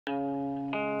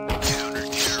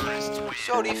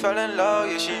Shorty fell in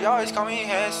love, yeah, she always call me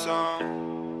handsome.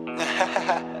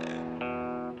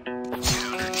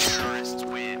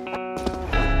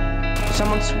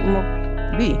 Someone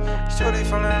smoke B. Shorty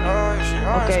fell in love, yeah, she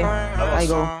always Okay, call me handsome. I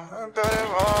go.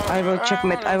 I will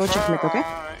checkmate, okay?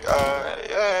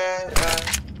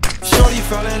 Shorty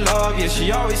fell in love, yeah,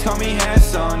 she always call me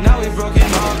handsome. Now we broken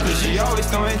up, cause she always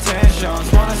throwing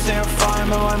tantrums. Wanna say I'm fine,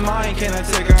 but my mind cannot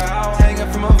take her out. Hanging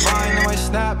from a vine, now I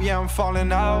snap, yeah, I'm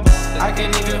falling out. I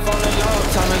can't even fall in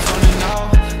love, time is running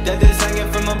out. That this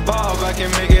hanging from above, I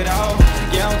can make it out.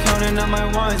 Yeah, I'm counting on my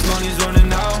ones, money's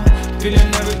running out.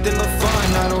 Feeling everything but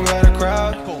fun, I don't got a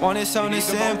crowd. Wanted something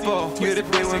simple, you to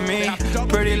be with me.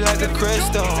 Pretty like a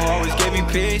crystal, always gave me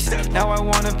peace. Now I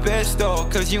want a pistol,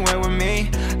 cause you ain't with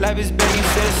me. Life is begging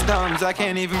systems, I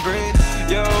can't even breathe.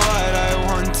 You're what I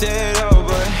wanted, oh,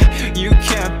 but you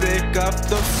can't pick up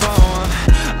the phone.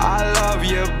 I love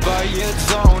you, but you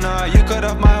don't. You cut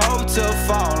off my hope to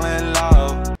fall in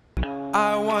love.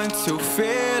 I want to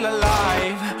feel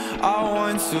alive, I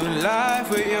want to laugh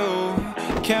with you.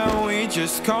 Can we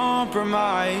just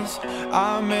compromise?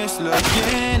 I miss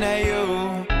looking at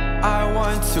you. I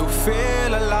want to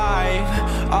feel alive,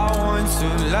 I want to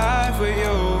laugh with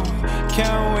you.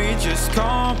 Can we just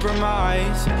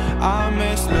compromise? I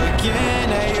miss looking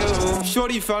at you.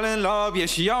 Shorty fell in love, yeah,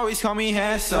 she always call me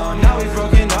handsome. Now we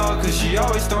broken up, cause she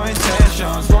always throwing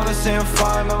tantrums. Wanna say I'm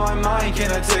fine, but my mind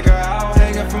cannot take her out.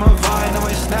 Hanging from a vine, now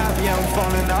I snap, yeah, I'm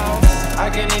falling out. I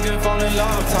can't even fall in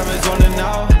love, time is running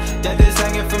out. That this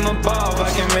hanging from above,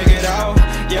 I can make it out.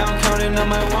 Yeah, I'm counting on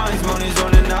my ones, money's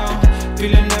running out.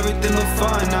 Feeling everything but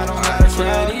fun, I don't got a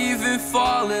crowd. Can't even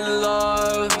fall in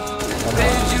love,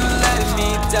 babe, you let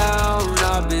me down.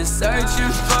 I've been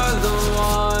searching for the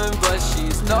one, but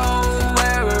she's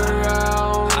nowhere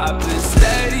around. I've been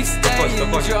steady, staying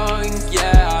drunk,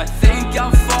 yeah, I think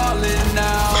I'm falling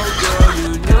now. Girl,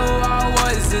 you knew I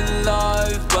was in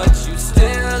love, but you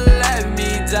still let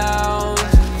me down.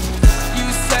 You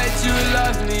said you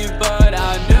loved me, but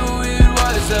I knew it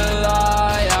was a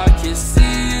lie. I can see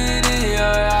it in your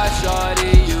eyes,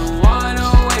 Shorty, you wanna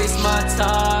waste my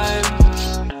time.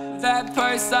 That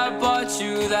purse I bought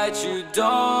you that you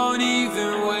don't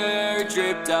even wear,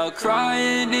 dripped out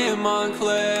crying in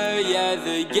Montclair. Yeah,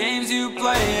 the games you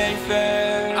play ain't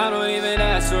fair. I don't even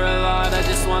ask for a lot, I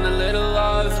just want a little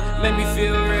love. Make me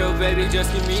feel real, baby,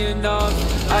 just give me enough.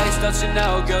 I ain't stuck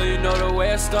Chanel, girl, you know the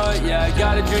way I start. Yeah, I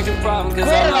got a drinking problem, cause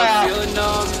I'm not feeling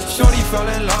numb. Shorty fell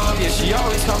in love, yeah, she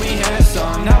always call me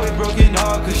handsome. Now we broken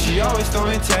up, cause she always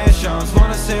throwing tantrums.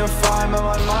 Wanna say I'm fine, but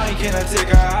my mind cannot take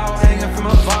her out. Hanging from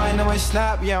a vine, now I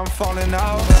snap, yeah, I'm falling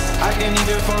out. I can't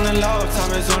even fall in love,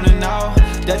 time is running out.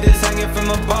 That this hanging from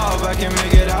above, I can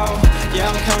make it out. Yeah,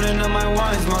 I'm counting on my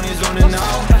ones, money's running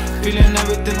out. Feeling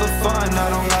everything but fun, I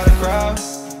don't got a crowd.